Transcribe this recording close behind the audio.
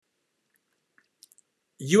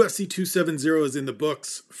UFC 270 is in the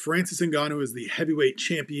books. Francis Ngannou is the heavyweight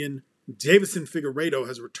champion. Davison Figueiredo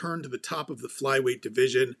has returned to the top of the flyweight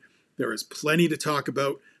division. There is plenty to talk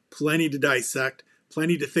about, plenty to dissect,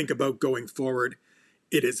 plenty to think about going forward.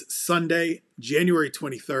 It is Sunday, January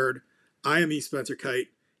 23rd. I am E. Spencer Kite,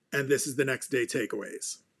 and this is the Next Day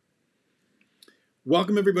Takeaways.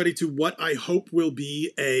 Welcome, everybody, to what I hope will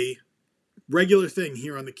be a regular thing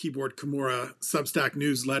here on the Keyboard Kimura Substack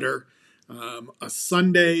newsletter. A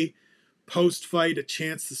Sunday post-fight, a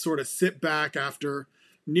chance to sort of sit back after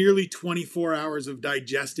nearly 24 hours of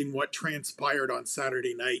digesting what transpired on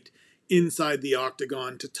Saturday night inside the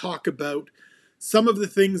octagon, to talk about some of the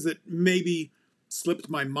things that maybe slipped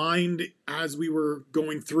my mind as we were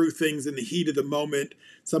going through things in the heat of the moment,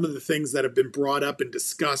 some of the things that have been brought up and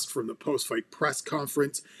discussed from the post-fight press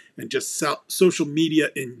conference and just social media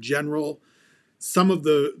in general. Some of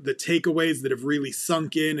the takeaways that have really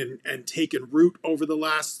sunk in and taken root over the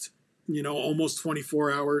last, almost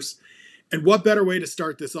 24 hours. And what better way to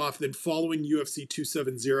start this off than following UFC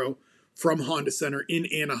 270 from Honda Center in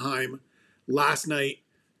Anaheim last night.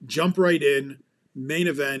 Jump right in, main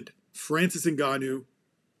event, Francis Ngannou.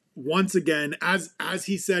 Once again, as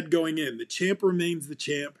he said going in, the champ remains the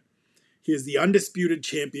champ. He is the undisputed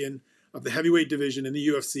champion of the heavyweight division in the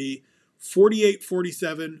UFC.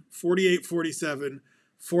 48-47, 48-47,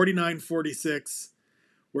 49-46,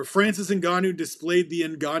 where Francis Ngannou displayed the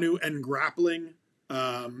Ngannou and grappling.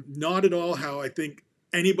 Not at all how I think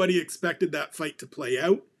anybody expected that fight to play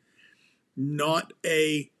out. Not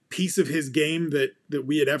a piece of his game that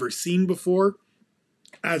we had ever seen before.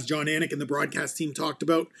 As John Anik and the broadcast team talked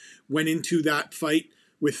about, went into that fight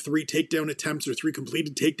with 3 takedown attempts or 3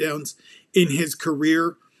 completed takedowns in his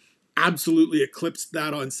career. Absolutely eclipsed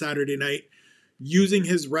that on Saturday night, using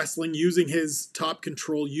his wrestling, using his top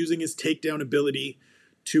control, using his takedown ability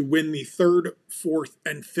to win the 3rd, 4th,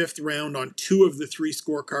 and 5th round on 2 of the 3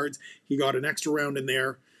 scorecards. He got an extra round in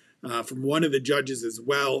there from one of the judges as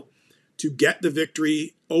well to get the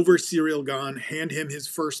victory over Ciryl Gane, hand him his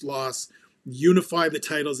first loss, unify the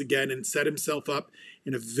titles again, and set himself up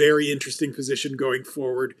in a very interesting position going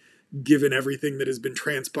forward, given everything that has been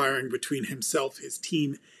transpiring between himself, his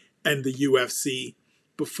team, and the UFC.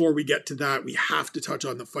 Before we get to that, we have to touch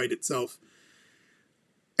on the fight itself.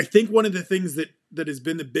 I think one of the things that has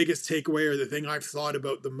been the biggest takeaway, or the thing I've thought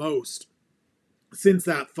about the most since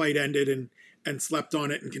that fight ended and slept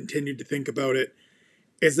on it and continued to think about it,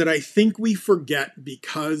 is that I think we forget,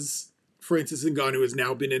 because Francis Ngannou has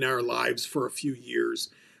now been in our lives for a few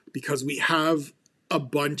years, because we have a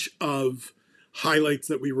bunch of highlights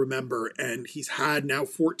that we remember, and he's had now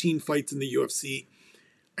 14 fights in the UFC.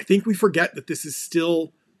 I think we forget that this is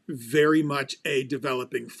still very much a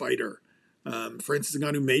developing fighter. Francis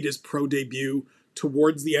Ngannou made his pro debut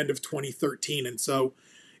towards the end of 2013, and so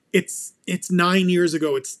it's 9 years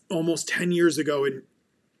ago. It's almost 10 years ago, and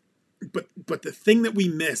but the thing that we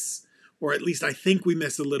miss, or at least I think we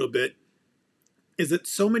miss a little bit, is that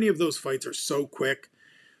so many of those fights are so quick.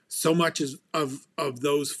 So much of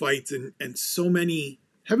those fights and so many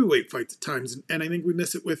heavyweight fights at times, and I think we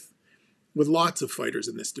miss it with lots of fighters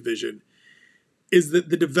in this division, is that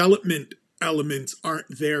the development elements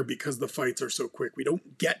aren't there because the fights are so quick. We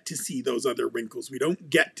don't get to see those other wrinkles. We don't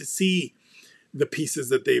get to see the pieces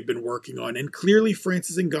that they've been working on. And clearly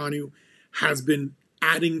Francis Ngannou has been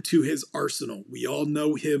adding to his arsenal. We all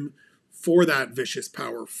know him for that vicious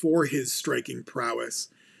power, for his striking prowess.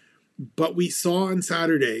 But we saw on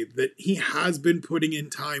Saturday that he has been putting in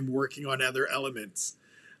time working on other elements.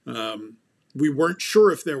 We weren't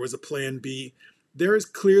sure if there was a plan B. There is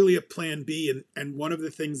clearly a plan B, and one of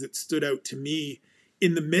the things that stood out to me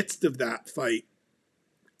in the midst of that fight,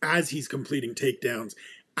 as he's completing takedowns,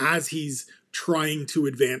 as he's trying to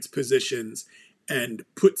advance positions and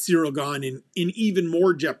put Ciryl Gane in even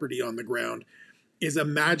more jeopardy on the ground, is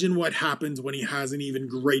imagine what happens when he has an even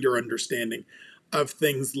greater understanding of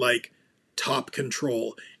things like top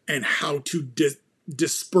control and how to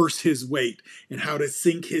disperse his weight and how to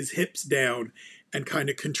sink his hips down and kind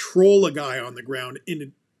of control a guy on the ground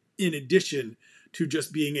in addition to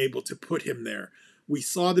just being able to put him there. We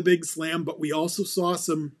saw the big slam, but we also saw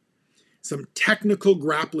some technical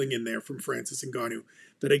grappling in there from Francis Ngannou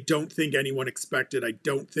that I don't think anyone expected. I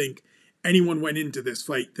don't think anyone went into this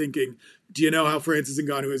fight thinking, do you know how Francis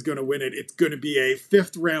Ngannou is going to win it? It's going to be a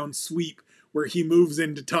 5th round sweep where he moves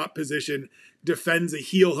into top position, defends a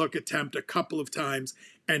heel hook attempt a couple of times,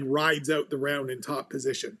 and rides out the round in top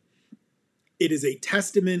position. It is a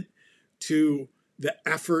testament to the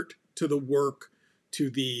effort, to the work, to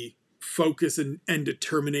the focus and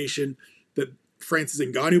determination that Francis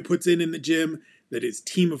Ngannou puts in the gym, that his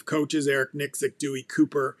team of coaches, Eric Nixick, Dewey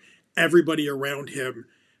Cooper, everybody around him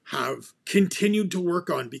have continued to work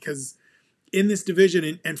on, because in this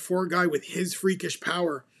division, and for a guy with his freakish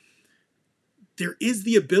power, there is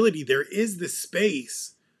the ability, there is the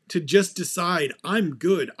space to just decide, I'm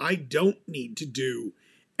good. I don't need to do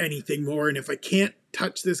anything more. And if I can't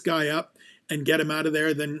touch this guy up and get him out of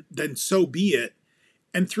there, then so be it.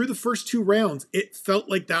 And through the first 2 rounds, it felt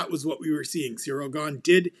like that was what we were seeing. Ciryl Gane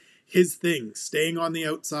did his thing, staying on the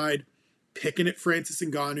outside, picking at Francis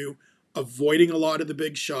Ngannou, avoiding a lot of the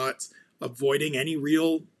big shots, avoiding any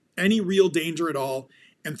real danger at all.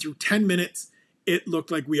 And through 10 minutes, it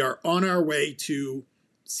looked like we are on our way to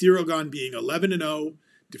Ciryl Gane being 11-0,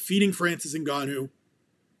 defeating Francis Ngannou,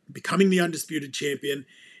 becoming the undisputed champion,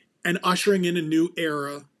 and ushering in a new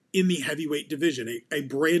era in the heavyweight division, a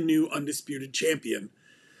brand new undisputed champion.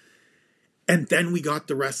 And then we got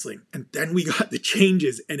the wrestling, and then we got the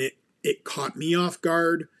changes, and it caught me off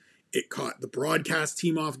guard. It caught the broadcast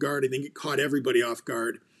team off guard. I think it caught everybody off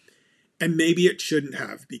guard. And maybe it shouldn't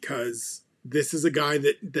have, because this is a guy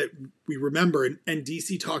that we remember, and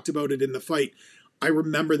DC talked about it in the fight. I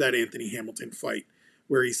remember that Anthony Hamilton fight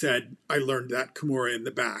where he said, I learned that Kimura in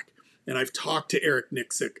the back. And I've talked to Eric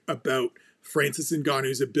Nixick about Francis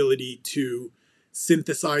Ngannou's ability to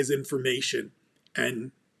synthesize information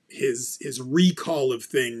and his recall of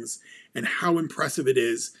things and how impressive it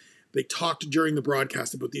is. They talked during the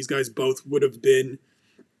broadcast about these guys both would have been,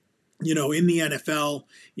 in the NFL,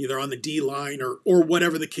 either on the D line or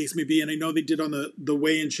whatever the case may be. And I know they did on the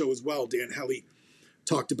weigh-in show as well. Dan Helly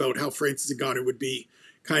talked about how Francis Ngannou would be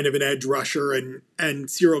kind of an edge rusher, and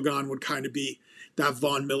Ciryl Gane would kind of be that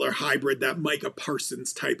Von Miller hybrid, that Micah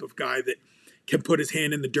Parsons type of guy that can put his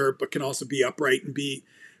hand in the dirt but can also be upright and be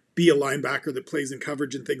a linebacker that plays in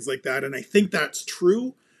coverage and things like that. And I think that's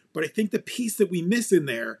true, but I think the piece that we miss in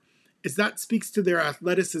there is that speaks to their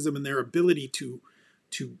athleticism and their ability to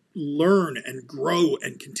learn and grow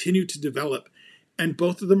and continue to develop. And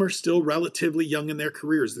both of them are still relatively young in their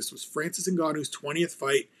careers. This was Francis Ngannou's 20th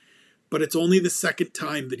fight, but it's only the second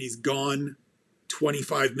time that he's gone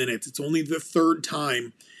 25 minutes. It's only the third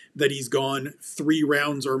time that he's gone 3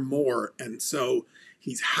 rounds or more. And so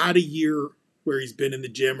he's had a year where he's been in the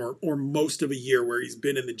gym, or most of a year where he's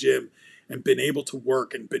been in the gym and been able to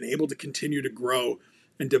work and been able to continue to grow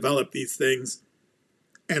and develop these things.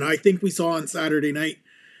 And I think we saw on Saturday night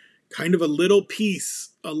kind of a little piece,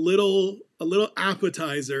 a little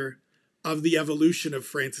appetizer of the evolution of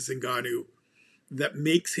Francis Ngannou that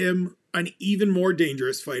makes him an even more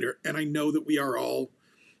dangerous fighter. And I know that we are all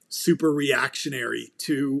super reactionary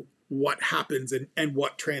to what happens and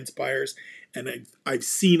what transpires. And I've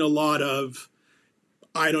seen a lot of,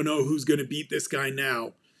 I don't know who's going to beat this guy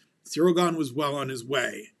now. Ciryl Gane was well on his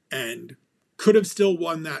way and could have still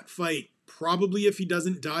won that fight, probably if he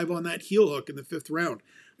doesn't dive on that heel hook in the 5th round.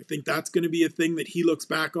 I think that's going to be a thing that he looks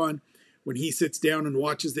back on when he sits down and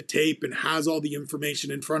watches the tape and has all the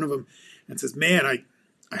information in front of him and says, man, I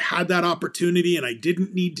had that opportunity and I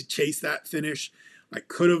didn't need to chase that finish. I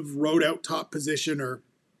could have rode out top position or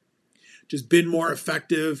just been more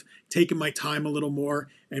effective, taken my time a little more,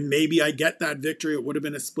 and maybe I get that victory. It would have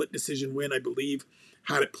been a split decision win, I believe,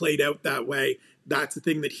 had it played out that way. That's the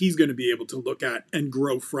thing that he's going to be able to look at and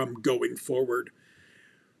grow from going forward.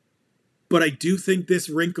 But I do think this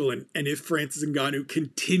wrinkle, and if Francis Ngannou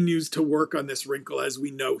continues to work on this wrinkle, as we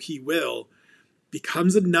know he will,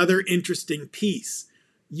 becomes another interesting piece.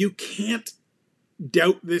 You can't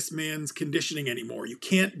doubt this man's conditioning anymore. You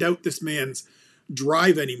can't doubt this man's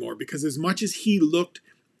drive anymore, because as much as he looked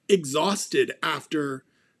exhausted after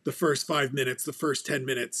the first 5 minutes, the first 10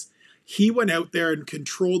 minutes, he went out there and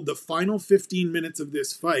controlled the final 15 minutes of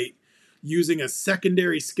this fight using a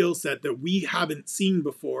secondary skill set that we haven't seen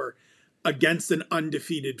before against an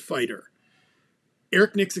undefeated fighter.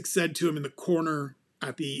 Eric Nixick said to him in the corner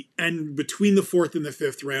at the end, between the 4th and the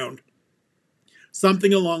 5th round,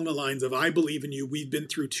 something along the lines of, I believe in you, we've been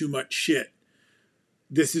through too much shit.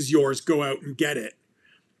 This is yours, go out and get it.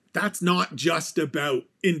 That's not just about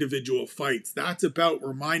individual fights. That's about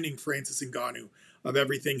reminding Francis Ngannou of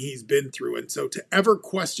everything he's been through. And so to ever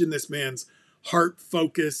question this man's heart,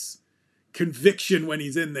 focus, conviction when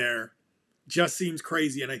he's in there just seems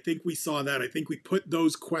crazy. And I think we saw that. I think we put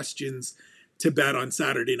those questions to bed on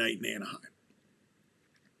Saturday night in Anaheim.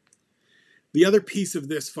 The other piece of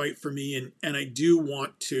this fight for me, and I do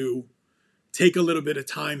want to take a little bit of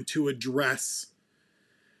time to address,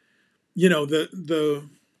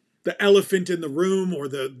 the elephant in the room, or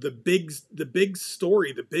the big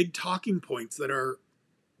story, the big talking points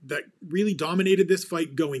that really dominated this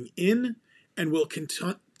fight going in and will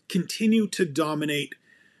continue to dominate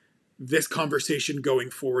this conversation going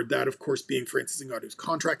forward, that of course being Francis Ngannou's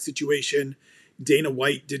contract situation. Dana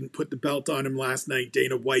White didn't put the belt on him last night.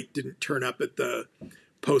 Dana White didn't turn up at the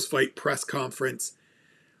post-fight press conference.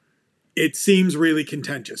 It seems really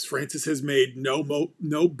contentious. Francis has made no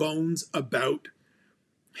bones about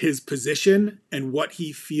his position and what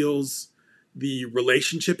he feels the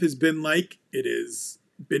relationship has been like. It has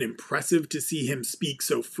been impressive to see him speak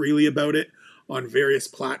so freely about it on various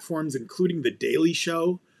platforms, including The Daily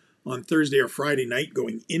Show on Thursday or Friday night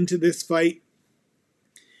going into this fight.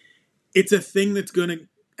 It's a thing that's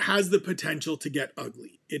has the potential to get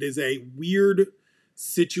ugly. It is a weird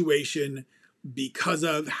situation because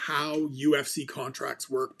of how UFC contracts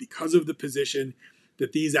work, because of the position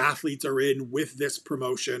that these athletes are in with this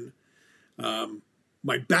promotion.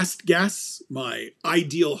 My best guess, my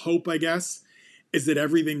ideal hope, I guess, is that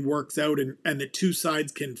everything works out and the two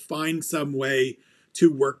sides can find some way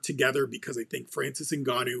to work together, because I think Francis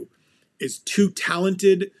Ngannou is too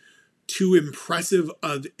talented, too impressive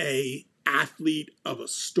of a athlete, of a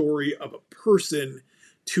story, of a person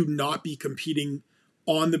to not be competing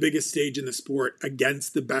on the biggest stage in the sport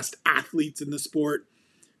against the best athletes in the sport.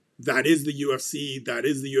 That is the UFC. That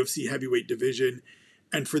is the UFC heavyweight division.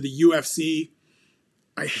 And for the UFC,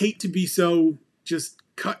 I hate to be so just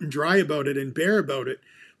cut and dry about it and bare about it,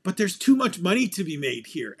 but there's too much money to be made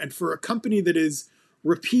here. And for a company that is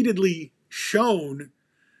repeatedly shown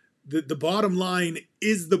that the bottom line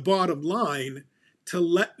is the bottom line, to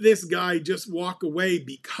let this guy just walk away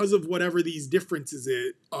because of whatever these differences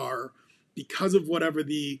are, because of whatever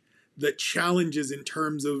the challenges in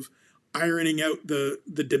terms of ironing out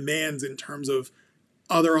the demands in terms of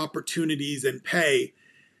other opportunities and pay,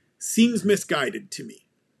 seems misguided to me.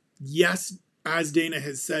 Yes, as Dana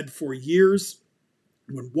has said for years,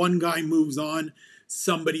 when one guy moves on,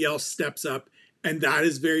 somebody else steps up, and that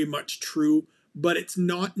is very much true, but it's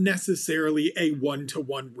not necessarily a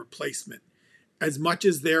one-to-one replacement. As much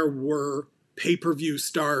as there were pay-per-view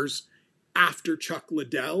stars after Chuck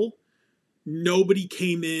Liddell, nobody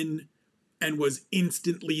came in and was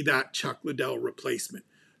instantly that Chuck Liddell replacement.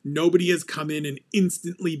 Nobody has come in and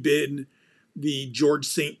instantly been the George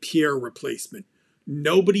St. Pierre replacement.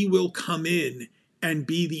 Nobody will come in and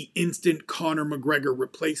be the instant Conor McGregor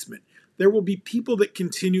replacement. There will be people that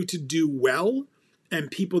continue to do well and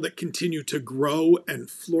people that continue to grow and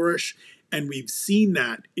flourish. And we've seen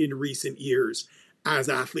that in recent years as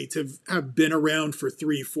athletes have been around for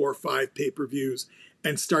 3, 4, 5 pay-per-views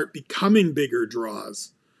and start becoming bigger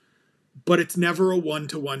draws. But it's never a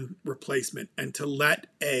one-to-one replacement. And to let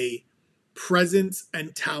a presence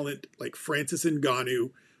and talent like Francis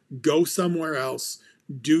Ngannou go somewhere else,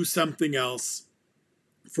 do something else,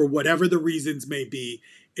 for whatever the reasons may be,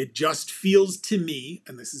 it just feels to me,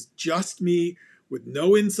 and this is just me with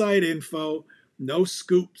no inside info, no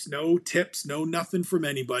scoops, no tips, no nothing from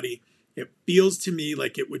anybody, it feels to me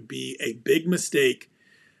like it would be a big mistake,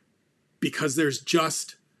 because there's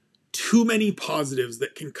just too many positives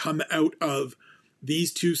that can come out of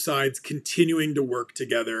these two sides continuing to work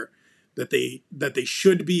together, that they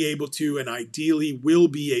should be able to, and ideally will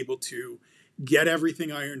be able to, get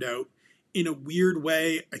everything ironed out. In a weird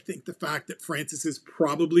way, I think the fact that Francis is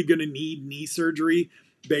probably going to need knee surgery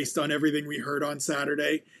based on everything we heard on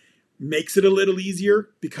Saturday makes it a little easier,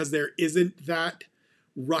 because there isn't that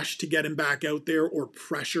rush to get him back out there or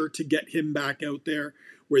pressure to get him back out there,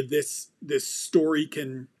 where this story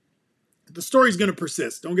can... The story's going to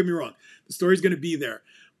persist. Don't get me wrong. The story's going to be there,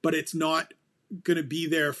 but it's not going to be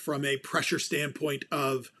there from a pressure standpoint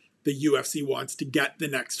of the UFC wants to get the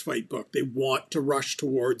next fight book. They want to rush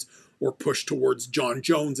towards or push towards John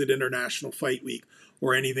Jones at International Fight Week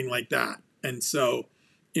or anything like that. And so,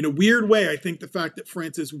 in a weird way, I think the fact that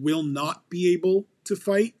Francis will not be able to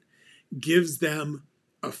fight gives them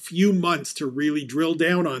a few months to really drill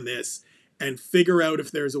down on this and figure out if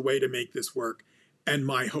there's a way to make this work. And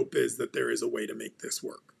my hope is that there is a way to make this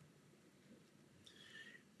work.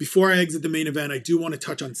 Before I exit the main event, I do want to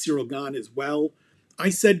touch on Ciryl Gane as well. I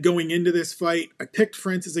said going into this fight, I picked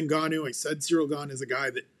Francis Ngannou. I said Ciryl Gane is a guy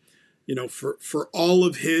that, for all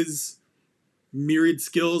of his myriad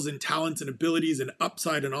skills and talents and abilities and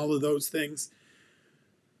upside and all of those things,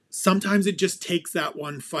 sometimes it just takes that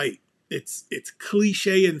one fight. It's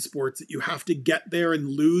cliche in sports that you have to get there and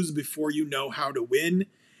lose before you know how to win.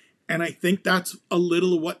 And I think that's a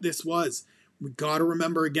little of what this was. We got to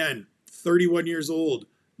remember again, 31 years old,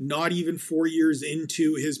 not even 4 years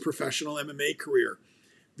into his professional MMA career.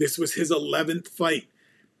 This was his 11th fight.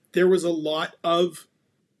 There was a lot of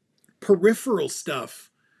peripheral stuff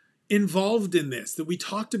involved in this, that we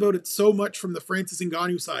talked about it so much from the Francis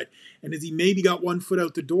Ngannou side, and as he maybe got one foot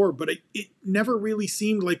out the door, but it never really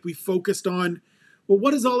seemed like we focused on, well,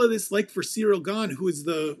 what is all of this like for Ciryl Gane, who is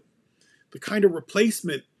the kind of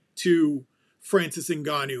replacement to Francis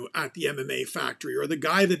Ngannou at the MMA factory, or the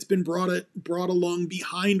guy that's been brought along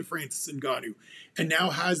behind Francis Ngannou and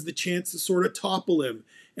now has the chance to sort of topple him,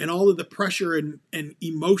 and all of the pressure and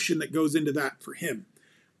emotion that goes into that for him.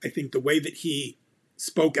 I think the way that he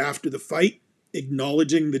spoke after the fight,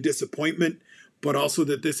 acknowledging the disappointment, but also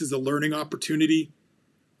that this is a learning opportunity,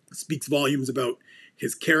 speaks volumes about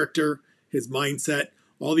his character, his mindset,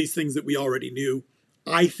 all these things that we already knew.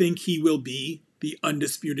 I think he will be the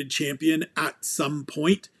undisputed champion at some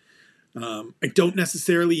point. I don't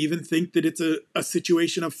necessarily even think that it's a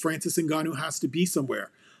situation of Francis Ngannou has to be somewhere.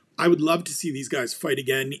 I would love to see these guys fight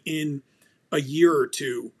again in a year or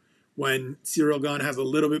two when Ciryl Gane has a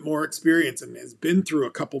little bit more experience and has been through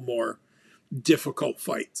a couple more difficult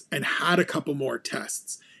fights and had a couple more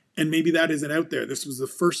tests. And maybe that isn't out there. This was the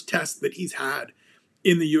first test that he's had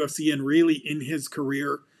in the UFC and really in his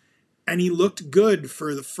career. And he looked good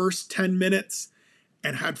for the first 10 minutes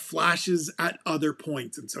and had flashes at other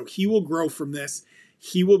points. And so he will grow from this.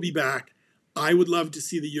 He will be back. I would love to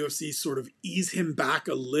see the UFC sort of ease him back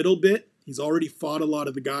a little bit. He's already fought a lot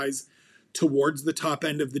of the guys towards the top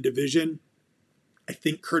end of the division. I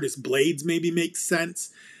think Curtis Blades maybe makes sense,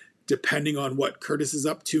 depending on what Curtis is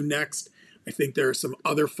up to next. I think there are some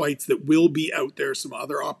other fights that will be out there, some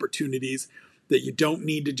other opportunities that you don't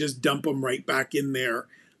need to just dump him right back in there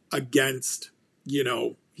against,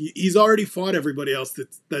 he's already fought everybody else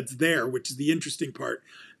that's there, which is the interesting part.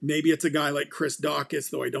 Maybe it's a guy like Chris Daukaus,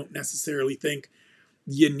 though I don't necessarily think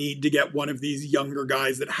you need to get one of these younger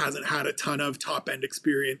guys that hasn't had a ton of top-end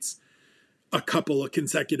experience, a couple of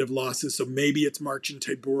consecutive losses. So maybe it's Marcin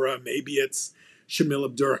Tybura, maybe it's Shamil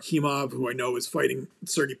Abdurakhimov, who I know is fighting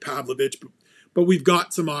Sergey Pavlovich, but we've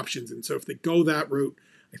got some options. And so if they go that route,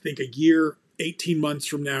 I think a year, 18 months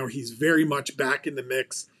from now, he's very much back in the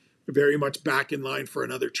mix, very much back in line for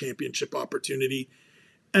another championship opportunity.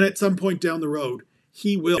 And at some point down the road,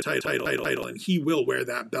 he will title, and he will wear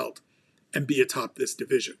that belt and be atop this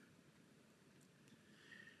division.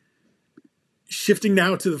 Shifting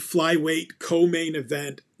now to the flyweight co-main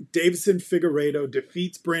event, Deiveson Figueiredo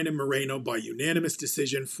defeats Brandon Moreno by unanimous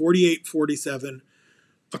decision, 48-47,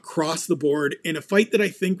 across the board, in a fight that I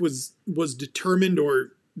think was determined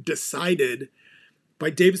or decided by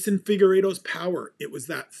Deiveson Figueiredo's power. It was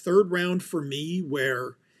that third round for me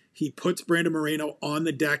where he puts Brandon Moreno on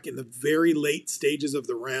the deck in the very late stages of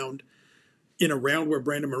the round, in a round where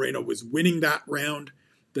Brandon Moreno was winning that round.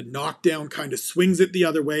 The knockdown kind of swings it the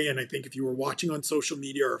other way, and I think if you were watching on social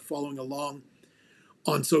media or following along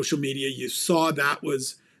on social media, you saw that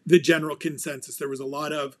was the general consensus. There was a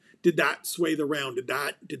lot of, did that sway the round?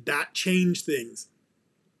 Did that change things?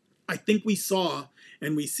 I think we saw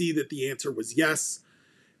and we see that the answer was yes.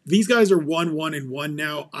 These guys are 1-1-1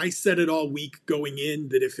 now. I said it all week going in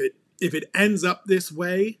that if it ends up this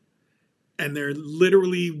way and they're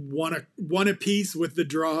literally one apiece with the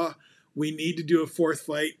draw, we need to do a fourth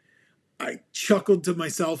fight. I chuckled to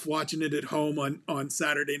myself watching it at home on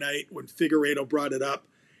Saturday night when Figueiredo brought it up.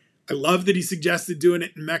 I love that he suggested doing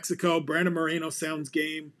it in Mexico. Brandon Moreno sounds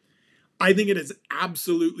game. I think it is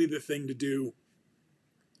absolutely the thing to do.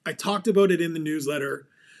 I talked about it in the newsletter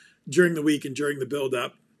during the week and during the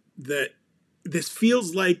build-up that this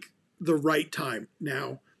feels like the right time.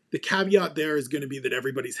 Now, the caveat there is going to be that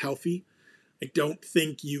everybody's healthy. I don't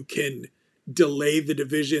think you can delay the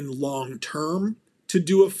division long term to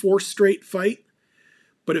do a fourth straight fight.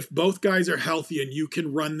 But if both guys are healthy and you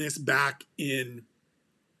can run this back in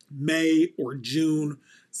May or June,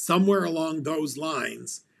 somewhere along those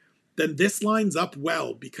lines, then this lines up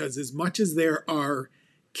well, because as much as there are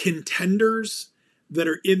contenders that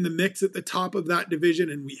are in the mix at the top of that division,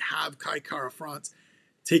 and we have Kai Kara-France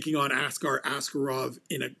taking on Askar Askarov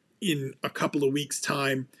in a couple of weeks'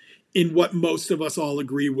 time, in what most of us all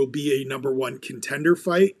agree will be a number one contender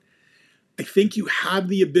fight, I think you have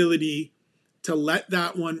the ability to let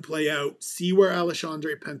that one play out, see where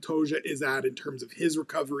Alexandre Pantoja is at in terms of his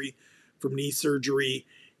recovery from knee surgery,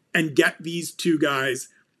 and get these two guys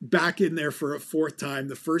back in there for a fourth time,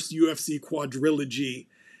 the first UFC quadrilogy,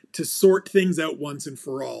 to sort things out once and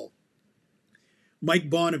for all. Mike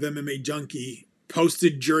Bond of MMA Junkie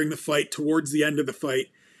posted during the fight, towards the end of the fight,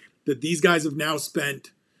 that these guys have now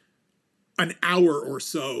spent an hour or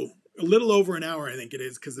so, a little over an hour I think it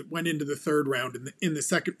is, because it went into the third round in the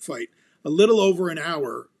second fight, a little over an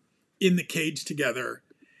hour in the cage together.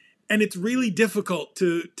 And it's really difficult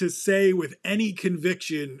to say with any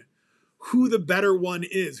conviction who the better one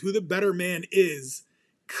is, who the better man is,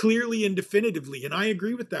 clearly and definitively. And I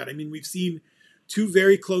agree with that. I mean, we've seen two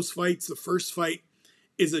very close fights. The first fight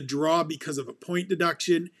is a draw because of a point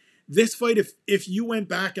deduction. This fight, if you went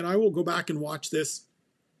back, and I will go back and watch this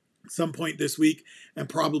some point this week and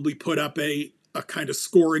probably put up a kind of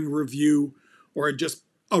scoring review or just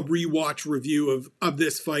a rewatch review of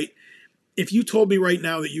this fight. If you told me right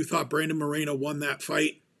now that you thought Brandon Moreno won that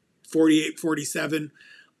fight 48-47,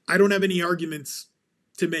 I don't have any arguments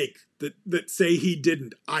to make that say he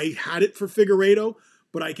didn't. I had it for Figueiredo,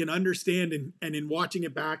 but I can understand, and in watching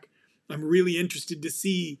it back, I'm really interested to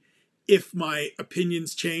see if my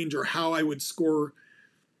opinions change or how I would score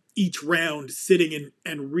each round, sitting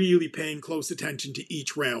and really paying close attention to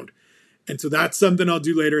each round. And so that's something I'll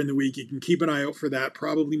do later in the week. You can keep an eye out for that,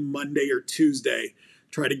 probably Monday or Tuesday.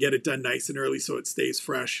 Try to get it done nice and early so it stays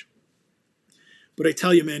fresh. But I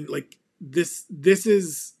tell you, man, like this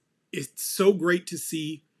is, it's so great to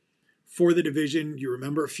see for the division. You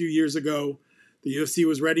remember a few years ago, the UFC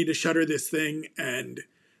was ready to shutter this thing, and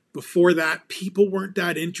before that, people weren't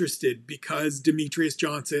that interested because Demetrius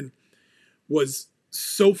Johnson was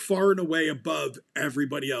so far and away above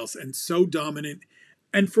everybody else and so dominant,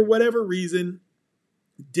 and for whatever reason,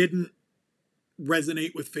 didn't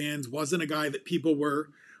resonate with fans, wasn't a guy that people were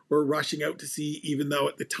rushing out to see, even though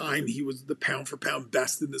at the time he was the pound for pound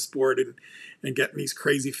best in the sport and getting these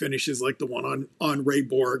crazy finishes like the one on Ray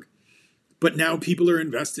Borg. But now people are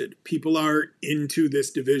invested. People are into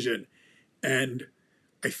this division. And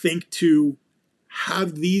I think to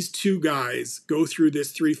have these two guys go through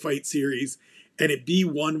this 3-fight series and it be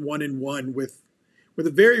 1-1-1 with a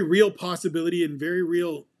very real possibility and very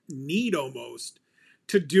real need almost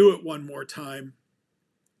to do it one more time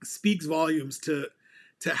speaks volumes to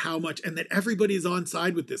how much, and that everybody is on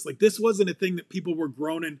side with this. Like, this wasn't a thing that people were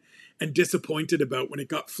groaning and disappointed about when it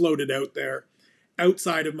got floated out there,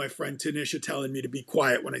 outside of my friend Tanisha telling me to be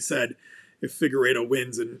quiet when I said, if Figueiredo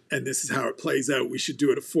wins and this is how it plays out, we should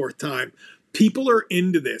do it a fourth time. People are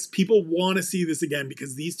into this. People want to see this again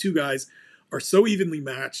because these two guys are so evenly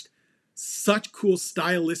matched, such cool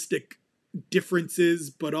stylistic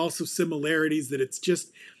differences, but also similarities that it's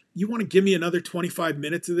just, you want to give me another 25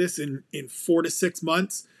 minutes of this in 4 to 6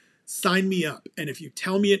 months? Sign me up. And if you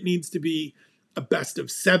tell me it needs to be a best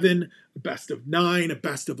of 7, a best of 9, a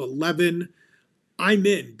best of 11, I'm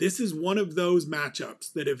in. This is one of those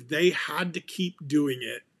matchups that if they had to keep doing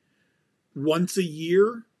it once a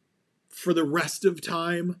year for the rest of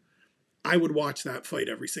time, I would watch that fight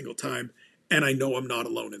every single time. And I know I'm not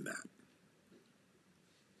alone in that.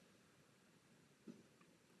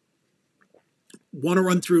 Want to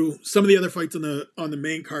run through some of the other fights on the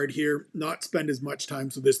main card here, not spend as much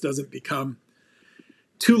time so this doesn't become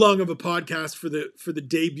too long of a podcast for the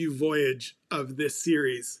debut voyage of this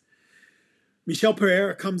series. Michel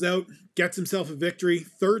Pereira comes out, gets himself a victory,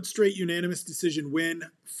 3rd straight unanimous decision win,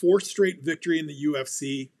 4th straight victory in the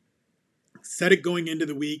UFC. Said it going into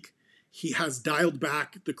the week. He has dialed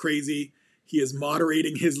back the crazy. He is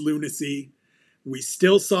moderating his lunacy. We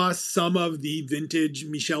still saw some of the vintage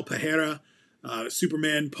Michel Pereira,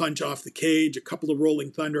 Superman punch off the cage, a couple of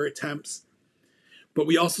Rolling Thunder attempts. But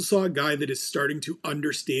we also saw a guy that is starting to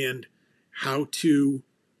understand how to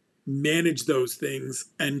manage those things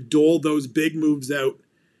and dole those big moves out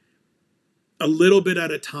a little bit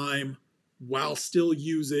at a time while still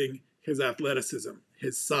using his athleticism,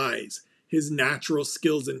 his size, his natural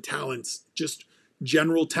skills and talents, just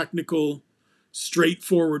general technical,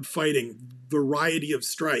 straightforward fighting, variety of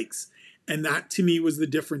strikes. And that to me was the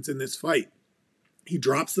difference in this fight. He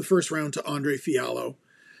drops the first round to Andre Fiallo,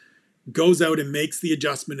 goes out and makes the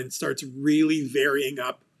adjustment and starts really varying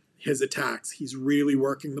up his attacks. He's really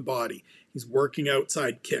working the body. He's working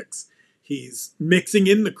outside kicks. He's mixing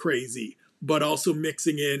in the crazy, but also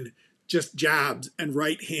mixing in just jabs and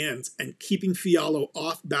right hands and keeping Fiallo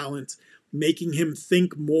off balance, making him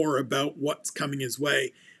think more about what's coming his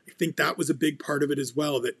way. I think that was a big part of it as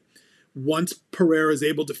well, that once Pereira is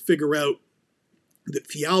able to figure out that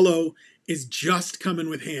Fiallo is just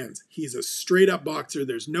coming with hands. He's a straight up boxer.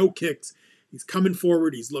 There's no kicks. He's coming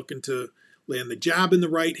forward. He's looking to land the jab in the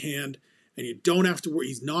right hand, and you don't have to worry.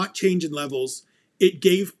 He's not changing levels. It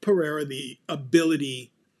gave Pereira the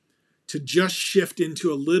ability to just shift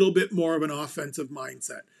into a little bit more of an offensive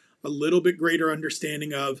mindset, a little bit greater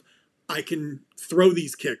understanding of, I can throw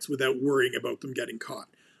these kicks without worrying about them getting caught.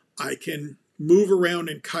 I can move around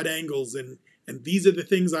and cut angles, and these are the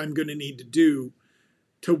things I'm going to need to do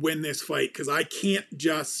to win this fight, because I can't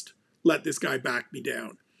just let this guy back me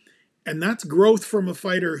down. And that's growth from a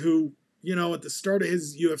fighter who, at the start of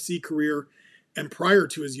his UFC career and prior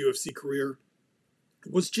to his UFC career,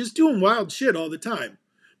 was just doing wild shit all the time.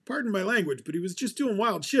 Pardon my language, but he was just doing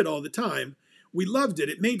wild shit all the time. We loved it.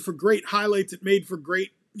 It made for great highlights. It made for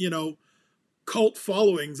great, cult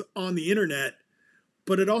followings on the internet.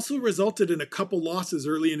 But it also resulted in a couple losses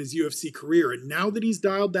early in his UFC career. And now that he's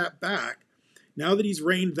dialed that back, now that he's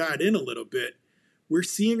reined that in a little bit, we're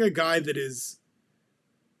seeing a guy that is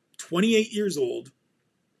 28 years old,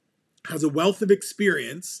 has a wealth of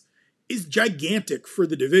experience, is gigantic for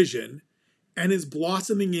the division, and is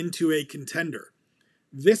blossoming into a contender.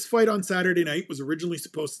 This fight on Saturday night was originally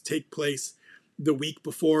supposed to take place the week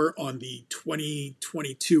before on the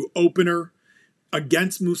 2022 opener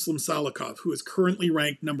against Muslim Salikov, who is currently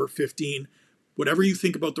ranked number 15. Whatever you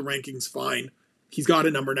think about the rankings, fine. He's got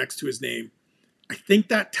a number next to his name. I think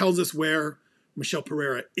that tells us where Michel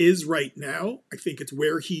Pereira is right now. I think it's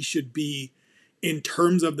where he should be in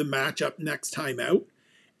terms of the matchup next time out.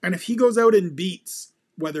 And if he goes out and beats,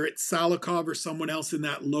 whether it's Salikov or someone else in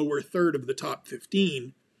that lower third of the top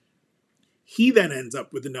 15, he then ends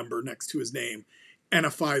up with a number next to his name and a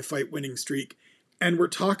 5-fight winning streak. And we're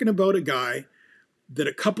talking about a guy that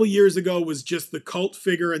a couple years ago was just the cult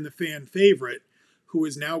figure and the fan favorite, who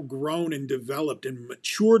has now grown and developed and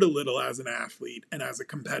matured a little as an athlete and as a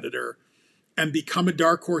competitor and become a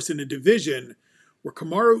dark horse in a division where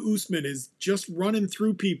Kamaru Usman is just running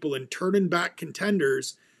through people and turning back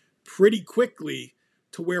contenders pretty quickly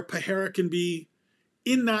to where Pereira can be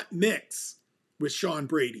in that mix with Sean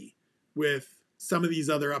Brady, with some of these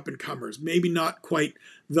other up-and-comers. Maybe not quite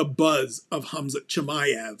the buzz of Khamzat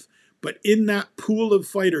Chimaev, but in that pool of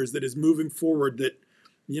fighters that is moving forward that,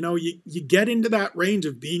 you get into that range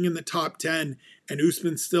of being in the top 10 and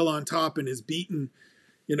Usman's still on top and is beaten,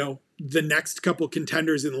 the next couple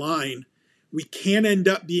contenders in line. We can end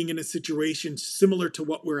up being in a situation similar to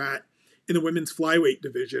what we're at in the women's flyweight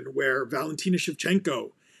division, where Valentina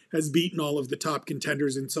Shevchenko has beaten all of the top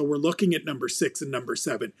contenders. And so we're looking at number 6 and number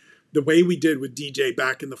 7, the way we did with DJ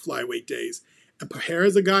back in the flyweight days. And Pereira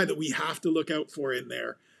is a guy that we have to look out for in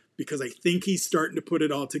there, because I think he's starting to put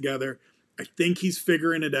it all together. I think he's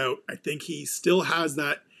figuring it out. I think he still has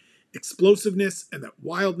that explosiveness and that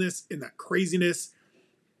wildness and that craziness.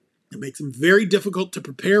 It makes him very difficult to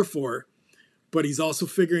prepare for, but he's also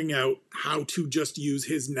figuring out how to just use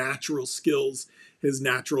his natural skills, his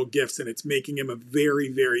natural gifts, and it's making him a very,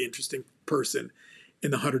 very interesting person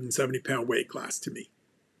in the 170-pound weight class to me.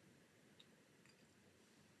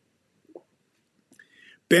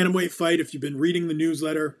 Bantamweight fight, if you've been reading the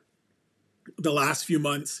newsletter the last few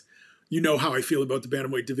months, you know how I feel about the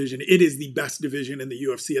bantamweight division. It is the best division in the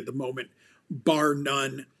UFC at the moment, bar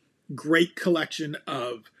none. Great collection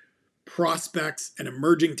of prospects and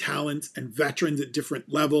emerging talents and veterans at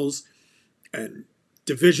different levels and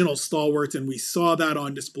divisional stalwarts, and we saw that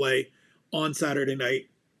on display on Saturday night.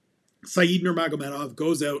 Said Nurmagomedov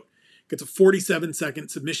goes out, gets a 47-second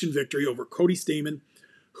submission victory over Cody Stamann,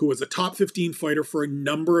 who was a top 15 fighter for a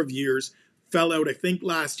number of years, fell out, I think,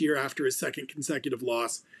 last year after his second consecutive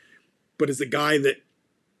loss, but is a guy that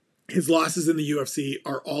his losses in the UFC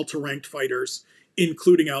are all to ranked fighters,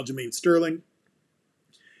 including Aljamain Sterling.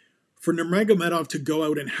 For Nurmagomedov to go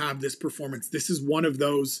out and have this performance, this is one of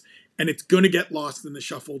those, and it's going to get lost in the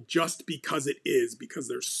shuffle just because it is, because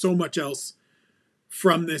there's so much else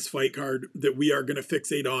from this fight card that we are going to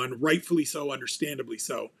fixate on, rightfully so, understandably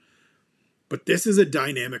so. But this is a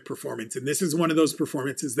dynamic performance, and this is one of those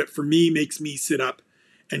performances that for me makes me sit up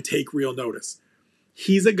and take real notice.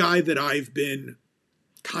 He's a guy that I've been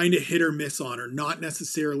kind of hit or miss on, or not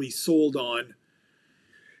necessarily sold on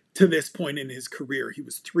to this point in his career. He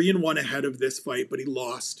was 3-1 ahead of this fight, but he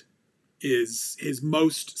lost his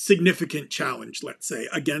most significant challenge, let's say,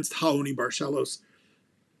 against Raoni Barcelos,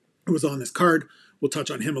 who was on this card. We'll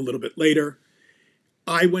touch on him a little bit later.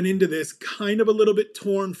 I went into this kind of a little bit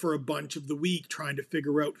torn for a bunch of the week, trying to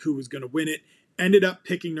figure out who was going to win it. Ended up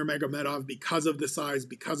picking Nurmagomedov because of the size,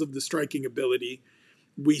 because of the striking ability.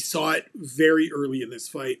 We saw it very early in this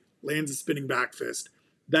fight. Lands a spinning back fist,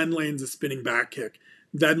 then lands a spinning back kick,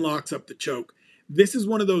 then locks up the choke. This is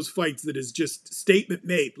one of those fights that is just statement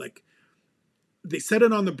made. Like, they said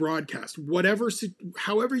it on the broadcast.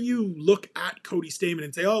 However you look at Cody Stamann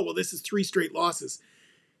and say, oh, well, this is 3 straight losses.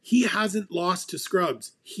 He hasn't lost to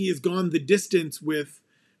scrubs. He has gone the distance with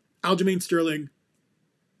Aljamain Sterling,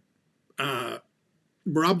 Merab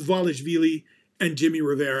Dvalishvili, and Jimmy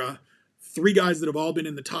Rivera. 3 guys that have all been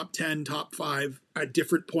in the top 10, top 5 at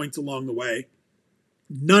different points along the way.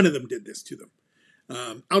 None of them did this to them.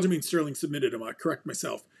 Aljamain Sterling submitted him, I correct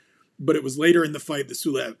myself. But it was later in the fight, the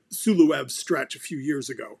Suluev stretch a few years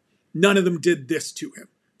ago. None of them did this to him.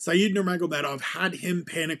 Said Nurmagomedov had him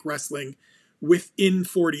panic wrestling within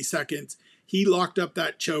 40 seconds, He locked up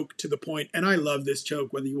that choke to the point, and I love this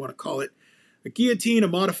choke, whether you want to call it a guillotine, a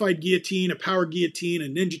modified guillotine, a power guillotine, a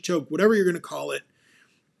ninja choke, whatever you're going to call it.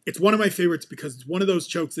 It's one of my favorites because it's one of those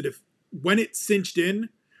chokes that when it's cinched in,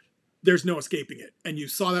 there's no escaping it. And you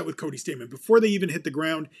saw that with Cody Stamann. Before they even hit the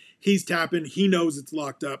ground, he's tapping. He knows it's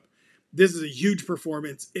locked up. This is a huge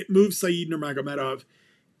performance. It moves Said Nurmagomedov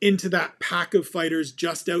into that pack of fighters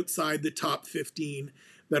just outside the top 15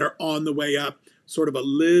 that are on the way up, sort of a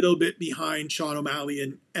little bit behind Sean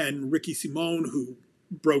O'Malley and Ricky Simon, who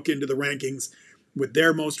broke into the rankings with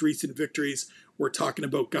their most recent victories. We're talking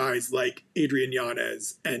about guys like Adrian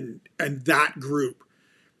Yanez and that group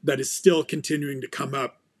that is still continuing to come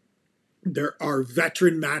up. There are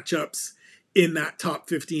veteran matchups in that top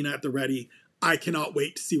 15 at the ready. I cannot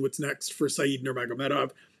wait to see what's next for Said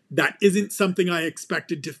Nurmagomedov. That isn't something I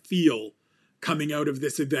expected to feel coming out of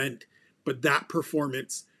this event, but that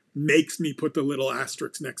performance makes me put the little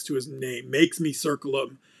asterisk next to his name, makes me circle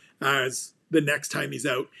him as the next time he's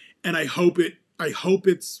out. And I hope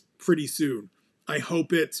it's pretty soon. I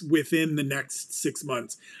hope it's within the next 6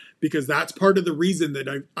 months, because that's part of the reason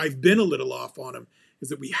that I've been a little off on him, is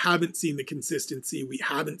that we haven't seen the consistency. We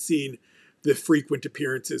haven't seen the frequent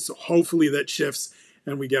appearances. So hopefully that shifts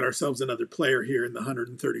and we get ourselves another player here in the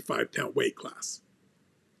 135-pound weight class.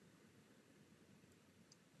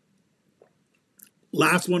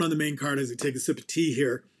 Last one on the main card as I take a sip of tea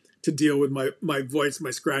here to deal with my voice, my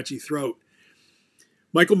scratchy throat.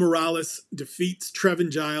 Michael Morales defeats Trevin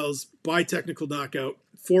Giles by technical knockout,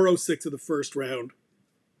 4:06 of the first round.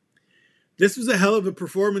 This was a hell of a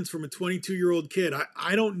performance from a 22-year-old kid.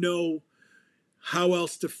 I don't know how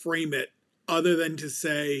else to frame it other than to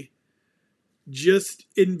say, just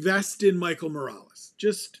invest in Michael Morales.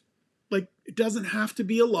 Just, like, it doesn't have to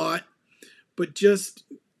be a lot, but just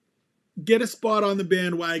get a spot on the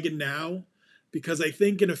bandwagon now, because I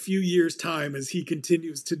think in a few years' time, as he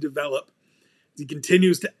continues to develop, as he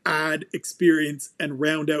continues to add experience and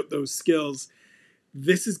round out those skills,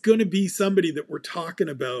 this is going to be somebody that we're talking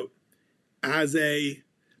about as a,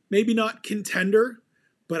 maybe not contender,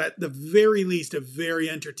 but at the very least, a very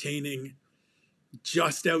entertaining,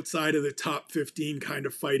 just outside of the top 15 kind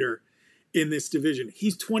of fighter in this division.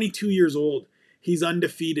 He's 22 years old. He's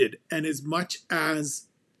undefeated. And as much as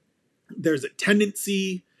there's a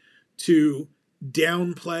tendency to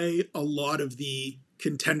downplay a lot of the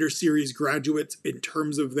Contender Series graduates in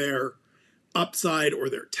terms of their upside or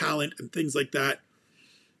their talent and things like that,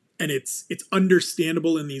 and it's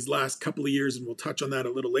understandable in these last couple of years, and we'll touch on that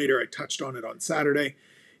a little later. I touched on it on Saturday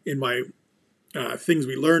in my things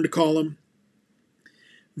we learned column.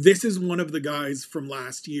 This is one of the guys from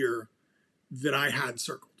last year that I had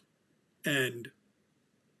circled. And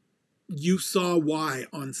you saw why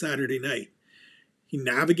on Saturday night. He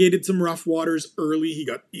navigated some rough waters early. He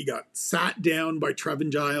got sat down by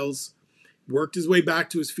Trevin Giles, worked his way back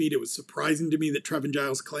to his feet. It was surprising to me that Trevin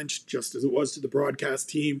Giles clinched, just as it was to the broadcast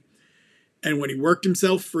team. And when he worked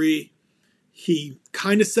himself free, he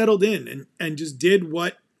kind of settled in and just did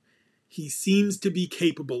what he seems to be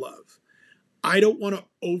capable of. I don't want to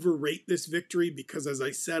overrate this victory because, as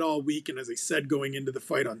I said all week and as I said going into the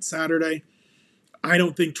fight on Saturday, I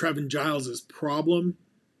don't think Trevin Giles' problem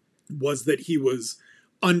was that he was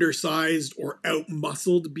undersized or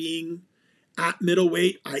out-muscled being at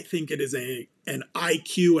middleweight. I think it is an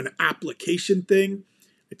IQ and application thing.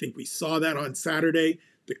 I think we saw that on Saturday.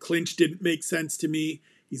 The clinch didn't make sense to me.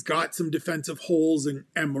 He's got some defensive holes and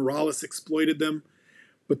Morales exploited them.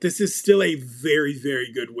 But this is still a very, very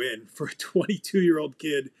good win for a 22-year-old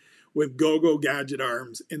kid with go-go gadget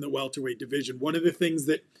arms in the welterweight division. One of the things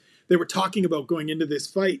that they were talking about going into this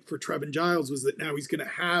fight for Trevin Giles was that now he's going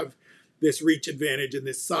to have this reach advantage and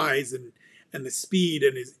this size and the speed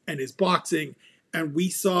and his boxing. And we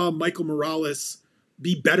saw Michael Morales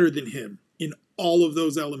be better than him in all of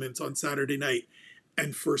those elements on Saturday night.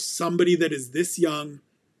 And for somebody that is this young,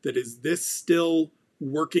 that is this still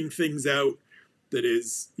working things out, that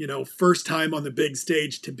is, first time on the big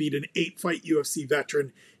stage to beat an 8-fight UFC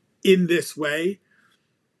veteran in this way,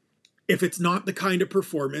 if it's not the kind of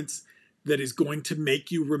performance that is going to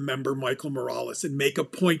make you remember Michael Morales and make a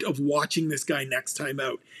point of watching this guy next time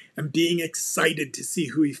out and being excited to see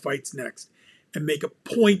who he fights next and make a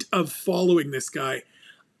point of following this guy,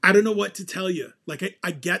 I don't know what to tell you. Like,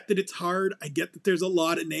 I get that it's hard. I get that there's a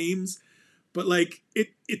lot of names, but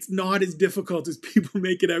it's not as difficult as people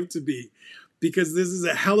make it out to be, because this is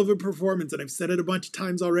a hell of a performance. And I've said it a bunch of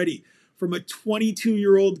times already, from a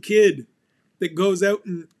 22-year-old kid that goes out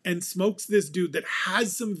and smokes this dude that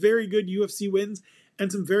has some very good UFC wins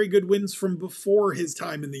and some very good wins from before his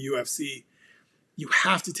time in the UFC. You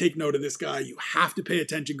have to take note of this guy. You have to pay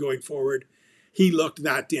attention going forward. He looked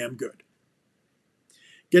that damn good.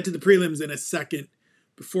 Get to the prelims in a second.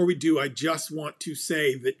 Before we do, I just want to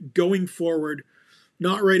say that going forward,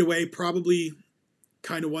 not right away, probably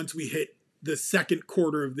kind of once we hit the second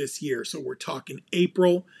quarter of this year. So we're talking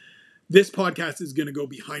April. This podcast is going to go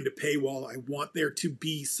behind a paywall. I want there to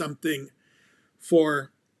be something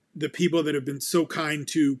for the people that have been so kind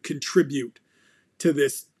to contribute to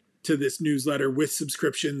this newsletter with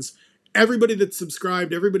subscriptions. Everybody that's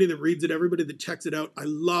subscribed, everybody that reads it, everybody that checks it out. I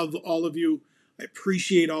love all of you. I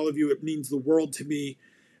appreciate all of you. It means the world to me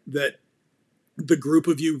that the group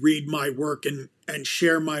of you read my work and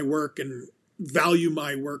share my work and value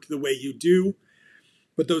my work the way you do.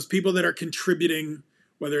 But those people that are contributing,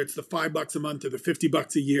 whether it's the $5 a month or the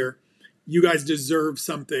 $50 a year, you guys deserve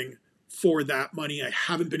something for that money. I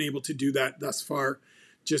haven't been able to do that thus far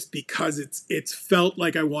just because it's felt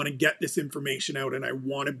like I want to get this information out and I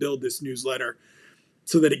want to build this newsletter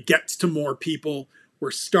so that it gets to more people.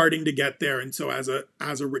 We're starting to get there. And so as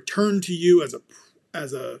a return to you,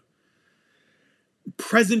 as a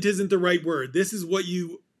present isn't the right word. This is what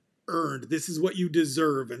you earned. This is what you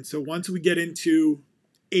deserve. And so once we get into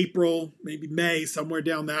April, maybe May, somewhere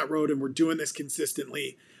down that road, and we're doing this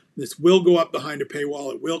consistently, this will go up behind a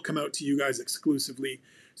paywall. It will come out to you guys exclusively.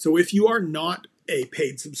 So if you are not a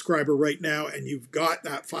paid subscriber right now and you've got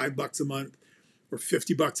that $5 a month or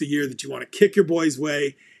 $50 a year that you want to kick your boy's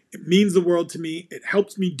way, it means the world to me. It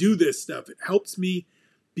helps me do this stuff. It helps me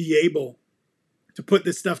be able to put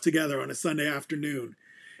this stuff together on a Sunday afternoon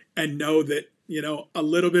and know that, a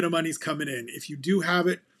little bit of money's coming in. If you do have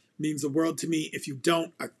it, means the world to me. If you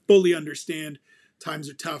don't, I fully understand. Times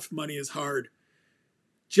are tough. Money is hard.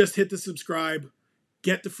 Just hit the subscribe.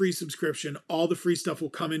 Get the free subscription. All the free stuff will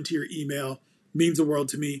come into your email. Means the world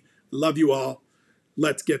to me. Love you all.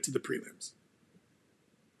 Let's get to the prelims.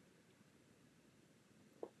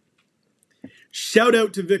 Shout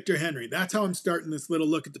out to Victor Henry. That's how I'm starting this little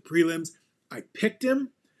look at the prelims. I picked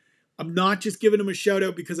him. I'm not just giving him a shout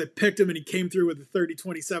out because I picked him and he came through with a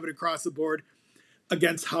 30-27 across the board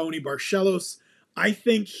against Raoni Barcelos. I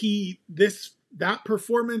think that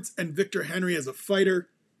performance and Victor Henry as a fighter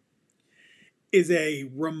is a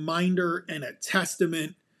reminder and a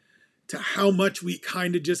testament to how much we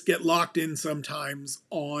kind of just get locked in sometimes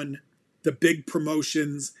on the big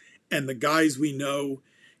promotions and the guys we know.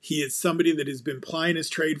 He is somebody that has been plying his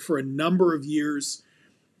trade for a number of years,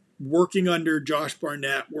 working under Josh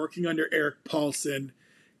Barnett, working under Eric Paulson,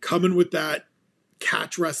 coming with that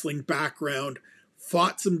catch wrestling background,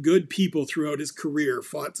 fought some good people throughout his career,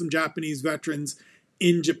 fought some Japanese veterans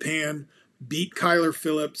in Japan, beat Kyler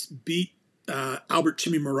Phillips, beat Albert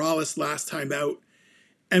Chimi Morales last time out,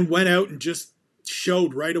 and went out and just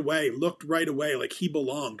showed right away, looked right away like he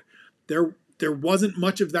belonged. There wasn't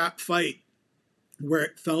much of that fight where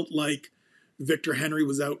it felt like Victor Henry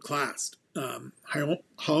was outclassed.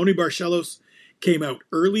 Raoni Barcelos came out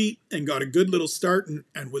early and got a good little start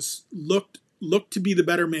and was looked to be the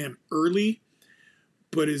better man early.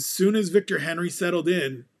 But as soon as Victor Henry settled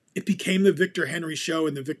in, it became the Victor Henry show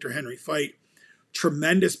and the Victor Henry fight.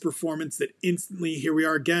 Tremendous performance that instantly, here we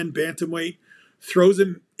are again, bantamweight, throws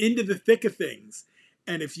him into the thick of things.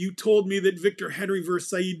 And if you told me that Victor Henry versus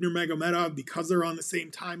Said Nurmagomedov, because they're on the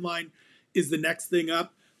same timeline, is the next thing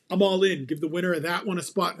up, I'm all in. Give the winner of that one a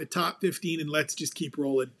spot in the top 15 and let's just keep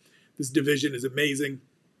rolling. This division is amazing.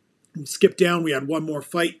 We'll skip down. We had one more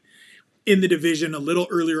fight in the division a little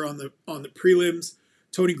earlier on the prelims.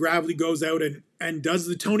 Tony Gravely goes out and does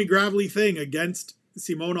the Tony Gravely thing against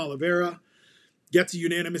Simón Oliveira. Gets a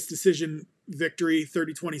unanimous decision victory,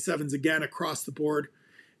 30-27s again across the board.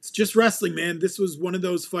 It's just wrestling, man. This was one of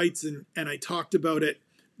those fights, and I talked about it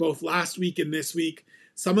both last week and this week.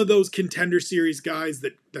 Some of those Contender Series guys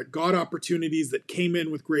that got opportunities, that came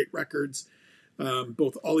in with great records,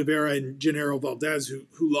 both Oliveira and Gennaro Valdez, who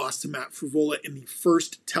lost to Matt Frivola in the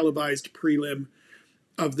first televised prelim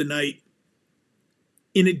of the night.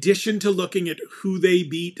 In addition to looking at who they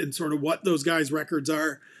beat and sort of what those guys' records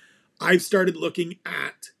are, I've started looking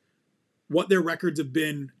at what their records have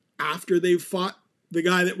been after they've fought the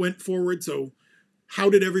guy that went forward. So how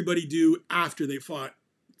did everybody do after they fought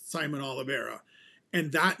Simón Oliveira?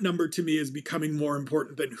 And that number to me is becoming more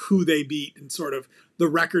important than who they beat and sort of the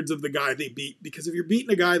records of the guy they beat. Because if you're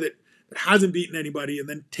beating a guy that hasn't beaten anybody and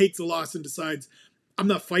then takes a loss and decides, I'm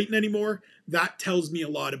not fighting anymore, that tells me a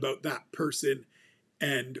lot about that person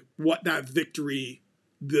and what that victory,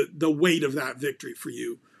 the weight of that victory for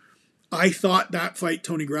you. I thought that fight,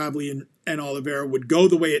 Tony Gravely and Oliveira, would go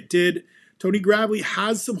the way it did. Tony Gravely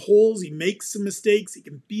has some holes. He makes some mistakes. He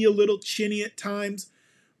can be a little chinny at times.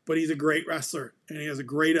 but he's a great wrestler, and he has a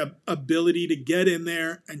great ability to get in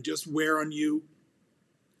there and just wear on you.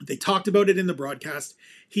 They talked about it in the broadcast.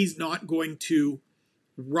 He's not going to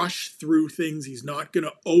rush through things. He's not going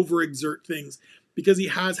to overexert things because he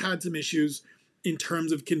has had some issues in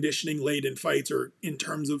terms of conditioning late in fights or in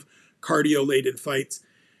terms of cardio late in fights.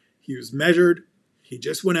 He was measured. He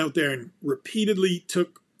just went out there and repeatedly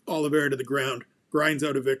took Oliveira to the ground, grinds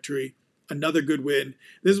out a victory. Another good win.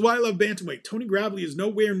 This is why I love bantamweight. Tony Gravely is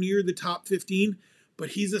nowhere near the top 15,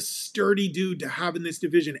 but he's a sturdy dude to have in this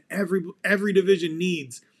division. Every division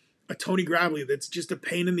needs a Tony Gravely that's just a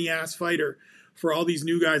pain in the ass fighter for all these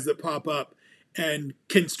new guys that pop up and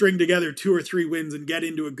can string together 2 or 3 wins and get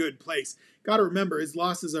into a good place. Got to remember, his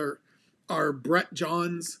losses are Brett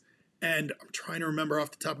Johns, and I'm trying to remember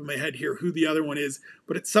off the top of my head here who the other one is,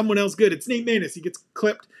 but it's someone else good. It's Nate Maness. He gets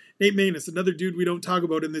clipped. Nate Maness, another dude we don't talk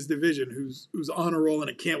about in this division, who's on a roll,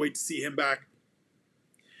 and I can't wait to see him back.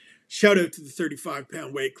 Shout out to the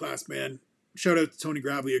 35-pound weight class, man. Shout out to Tony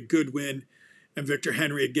Gravely, a good win. And Victor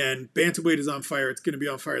Henry again. Bantamweight is on fire. It's going to be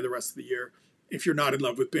on fire the rest of the year. If you're not in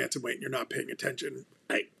love with bantamweight and you're not paying attention,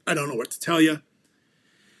 I don't know what to tell you.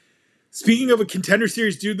 Speaking of a contender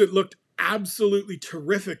series dude that looked absolutely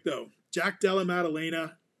terrific, though, Jack Della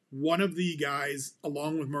Maddalena, one of the guys,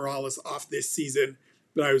 along with Morales, off this season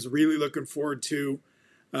that I was really looking forward to.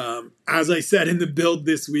 As I said in the build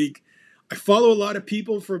this week, I follow a lot of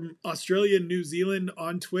people from Australia and New Zealand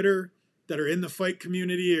on Twitter that are in the fight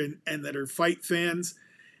community and that are fight fans.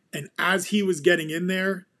 And as he was getting in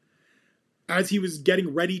there, as he was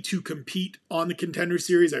getting ready to compete on the Contender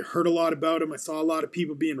Series, I heard a lot about him. I saw a lot of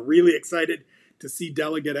people being really excited to see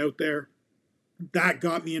Della get out there. That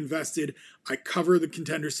got me invested. I cover the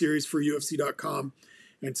Contender Series for UFC.com,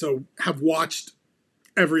 and so have watched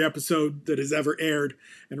every episode that has ever aired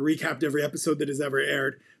and recapped every episode that has ever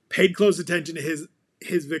aired. Paid close attention to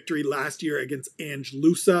his victory last year against Ange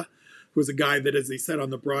Loosa, who was a guy that, as they said on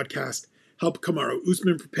the broadcast, helped Kamaru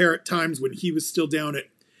Usman prepare at times when he was still down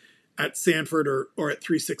at Sanford or at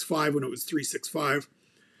 365 when it was 365.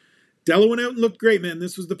 Della went out and looked great, man.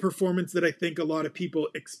 This was the performance that I think a lot of people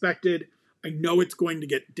expected. I know it's going to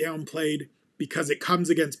get downplayed because it comes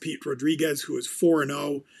against Pete Rodriguez, who is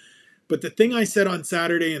 4-0. But the thing I said on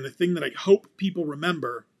Saturday, and the thing that I hope people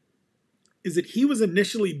remember, is that he was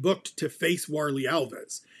initially booked to face Warlley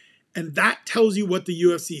Alves. And that tells you what the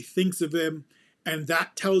UFC thinks of him, and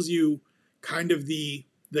that tells you kind of the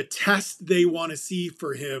test they want to see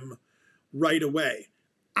for him right away.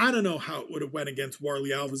 I don't know how it would have went against Warlley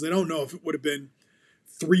Alves. I don't know if it would have been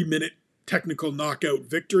 3-minute technical knockout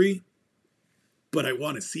victory, but I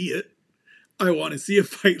want to see it. I want to see a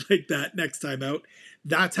fight like that next time out.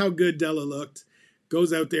 That's how good Della looked.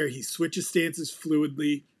 Goes out there, he switches stances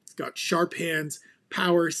fluidly. He's got sharp hands,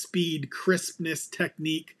 power, speed, crispness,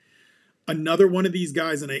 technique. Another one of these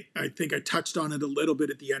guys, and I think I touched on it a little bit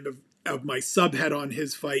at the end of my subhead on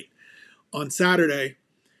his fight on Saturday.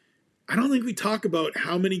 I don't think we talk about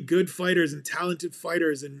how many good fighters and talented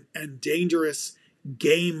fighters and dangerous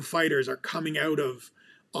game fighters are coming out of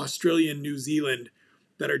Australia and New Zealand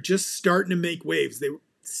that are just starting to make waves. They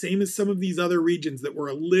same as some of these other regions that were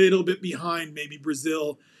a little bit behind, maybe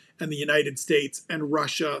Brazil and the United States and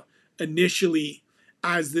Russia initially,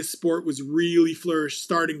 as this sport was really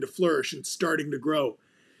starting to flourish and starting to grow.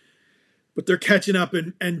 But they're catching up,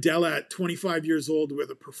 and Della at 25 years old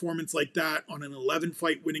with a performance like that on an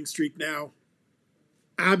 11-fight winning streak now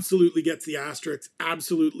absolutely gets the asterisk,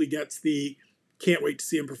 absolutely gets the can't wait to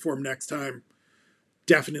see him perform next time.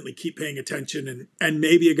 Definitely keep paying attention, and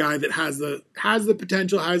maybe a guy that has the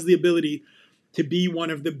potential, has the ability to be one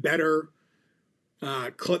of the better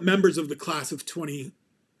members of the class of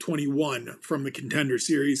 2021 from the Contender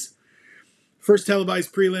Series. First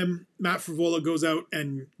televised prelim, Matt Frevola goes out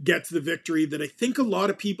and gets the victory that I think a lot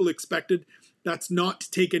of people expected. That's not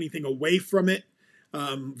to take anything away from it.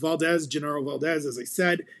 Genaro Valdez, as I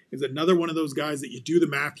said, is another one of those guys that you do the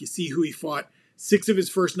math, you see who he fought. 6 of his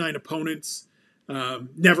first 9 opponents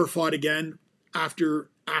never fought again after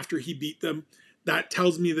he beat them. That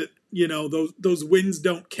tells me that, those wins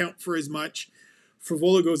don't count for as much.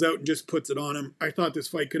 Frevola goes out and just puts it on him. I thought this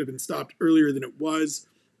fight could have been stopped earlier than it was.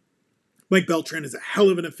 Mike Beltran is a hell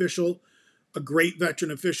of an official, a great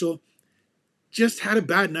veteran official. Just had a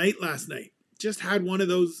bad night last night. Just had one of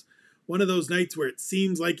those nights where it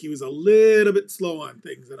seems like he was a little bit slow on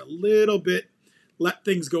things and a little bit let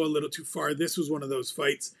things go a little too far. This was one of those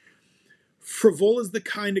fights. Frevola is the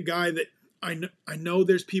kind of guy that I know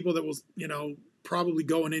there's people that will, probably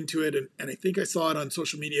going into it, and I think I saw it on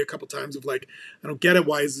social media a couple times of like, I don't get it.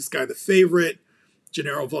 Why is this guy the favorite?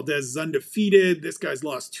 Genaro Valdez is undefeated. This guy's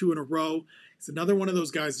lost 2 in a row. He's another one of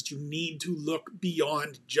those guys that you need to look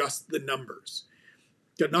beyond just the numbers.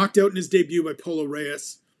 Got knocked out in his debut by Polo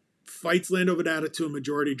Reyes. Fights Lando Venata to a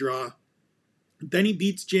majority draw. Then he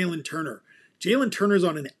beats Jalen Turner. Jalen Turner's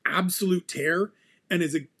on an absolute tear and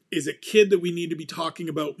is a kid that we need to be talking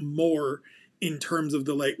about more in terms of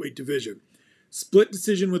the lightweight division. Split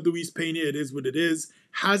decision with Luis Pena, it is what it is.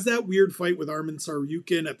 Has that weird fight with Arman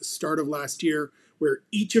Tsarukyan at the start of last year where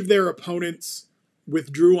each of their opponents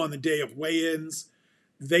withdrew on the day of weigh-ins.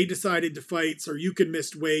 They decided to fight. Tsarukyan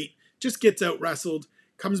missed weight, just gets out-wrestled,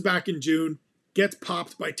 comes back in June, gets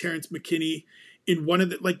popped by Terrence McKinney in one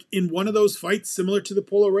of those fights similar to the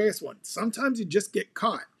Polo Reyes one. Sometimes you just get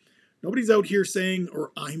caught. Nobody's out here saying,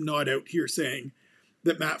 or I'm not out here saying,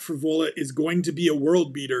 that Matt Frevola is going to be a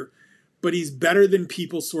world beater, but he's better than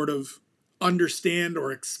people sort of understand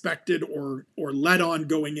or expected or let on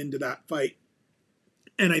going into that fight.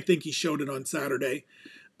 And I think he showed it on Saturday.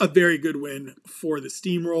 A very good win for the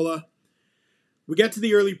Steamroller. We get to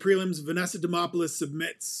the early prelims. Vanessa Demopoulos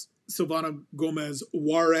submits Silvana Gomez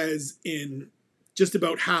Juarez in just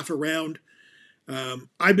about half a round.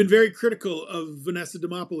 I've been very critical of Vanessa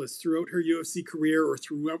Demopoulos throughout her UFC career or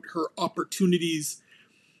throughout her opportunities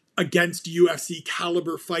against UFC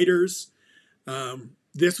caliber fighters.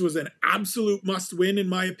 This was an absolute must win in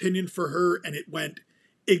my opinion for her, and it went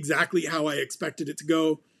exactly how I expected it to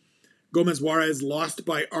go. Gomez Juarez lost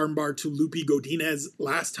by armbar to Lupi Godinez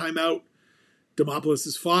last time out. Demopoulos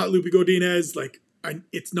has fought Lupi Godinez.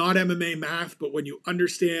 It's not MMA math, but when you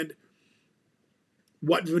understand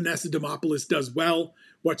what Vanessa Demopoulos does well,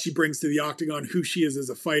 what she brings to the octagon, who she is as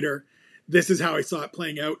a fighter, this is how I saw it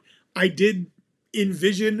playing out. I did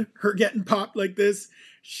envision her getting popped like this.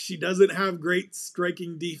 She doesn't have great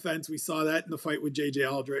striking defense. We saw that in the fight with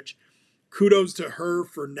JJ Aldrich. Kudos to her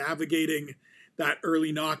for navigating that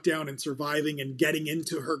early knockdown and surviving and getting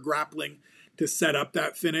into her grappling to set up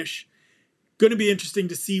that finish. Going to be interesting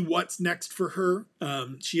to see what's next for her.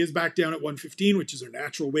 She is back down at 115, which is her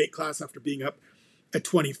natural weight class after being up at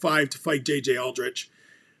 25 to fight JJ Aldrich.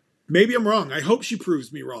 Maybe I'm wrong. I hope she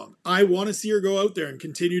proves me wrong. I want to see her go out there and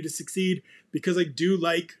continue to succeed because I do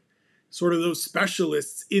like sort of those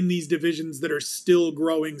specialists in these divisions that are still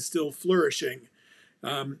growing, still flourishing.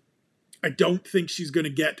 I don't think she's going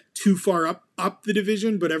to get too far up the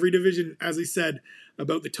division, but every division, as I said,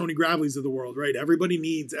 about the Tony Gravleys of the world, right? Every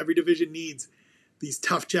division needs these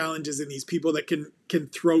tough challenges and these people that can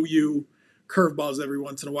throw you curveballs every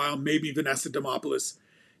once in a while. Maybe Vanessa Demopoulos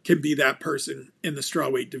can be that person in the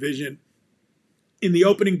strawweight division. In the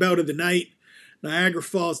opening bout of the night, Niagara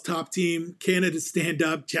Falls top team, Canada stand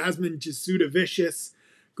up, Jasmine Jasudavicius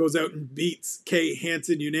goes out and beats Kay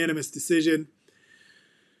Hansen, unanimous decision.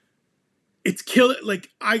 It's killing.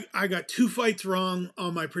 I got 2 fights wrong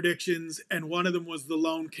on my predictions, and one of them was the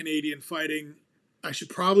lone Canadian fighting. I should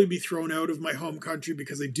probably be thrown out of my home country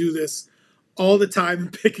because I do this all the time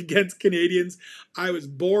and pick against Canadians. I was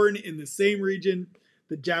born in the same region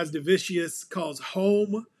that Jasudavicius calls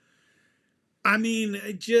home. I mean,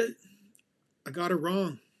 I got it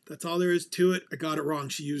wrong. That's all there is to it. I got it wrong.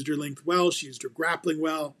 She used her length well. She used her grappling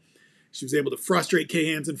well. She was able to frustrate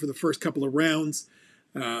Kay Hansen for the first couple of rounds.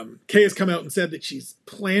 Kay has come out and said that she's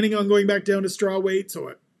planning on going back down to strawweight,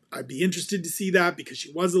 so I'd be interested to see that because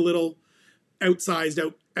she was a little outsized,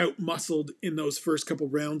 out-muscled in those first couple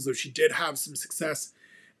rounds, though she did have some success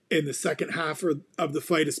in the second half of the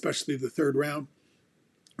fight, especially the third round.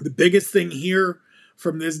 The biggest thing here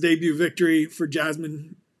from this debut victory for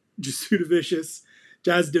Jasmine Jasudavicius,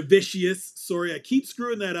 sorry, I keep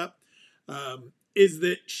screwing that up, is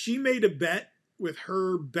that she made a bet with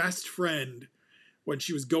her best friend when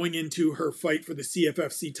she was going into her fight for the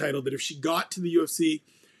CFFC title that if she got to the UFC,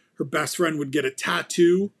 her best friend would get a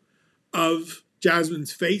tattoo of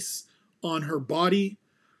Jasmine's face on her body.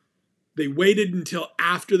 They waited until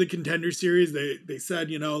after the Contender Series. They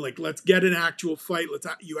said, let's get an actual fight.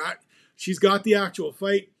 She's got the actual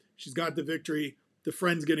fight. She's got the victory. The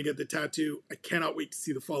friend's going to get the tattoo. I cannot wait to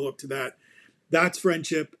see the follow-up to that. That's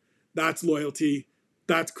friendship. That's loyalty.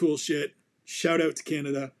 That's cool shit. Shout out to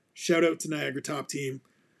Canada. Shout out to Niagara Top Team.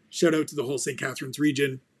 Shout out to the whole St. Catharines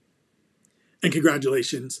region. And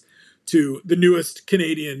congratulations to the newest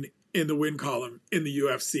Canadian in the win column in the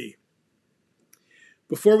UFC.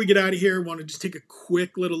 Before we get out of here, I want to just take a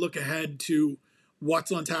quick little look ahead to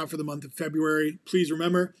what's on tap for the month of February. Please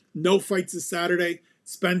remember, no fights this Saturday.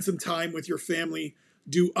 Spend some time with your family.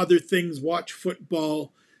 Do other things. Watch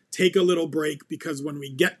football. Take a little break because when we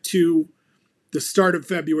get to the start of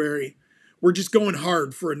February, we're just going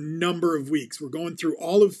hard for a number of weeks. We're going through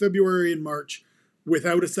all of February and March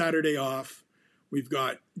without a Saturday off. We've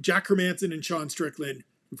got Jack Hermanson and Sean Strickland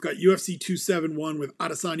We've got UFC 271 with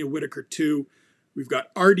Adesanya Whitaker 2. We've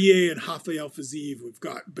got RDA and Rafael Fiziev. We've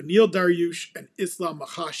got Beneil Dariush and Islam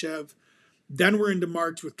Makhachev. Then we're into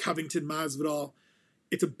March with Covington Masvidal.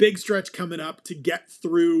 It's a big stretch coming up to get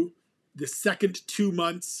through the second 2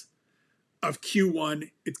 months of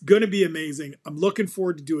Q1. It's going to be amazing. I'm looking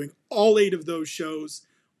forward to doing all 8 of those shows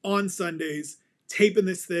on Sundays, taping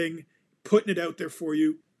this thing, putting it out there for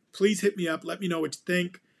you. Please hit me up. Let me know what you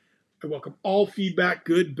think. I welcome all feedback,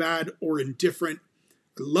 good, bad, or indifferent.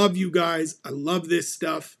 I love you guys. I love this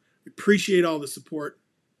stuff. I appreciate all the support.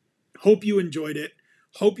 Hope you enjoyed it.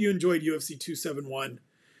 Hope you enjoyed UFC 271.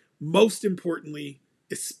 Most importantly,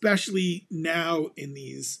 especially now in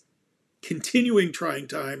these continuing trying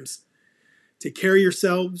times, take care of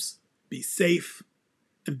yourselves, be safe,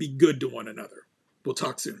 and be good to one another. We'll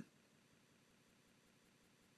talk soon.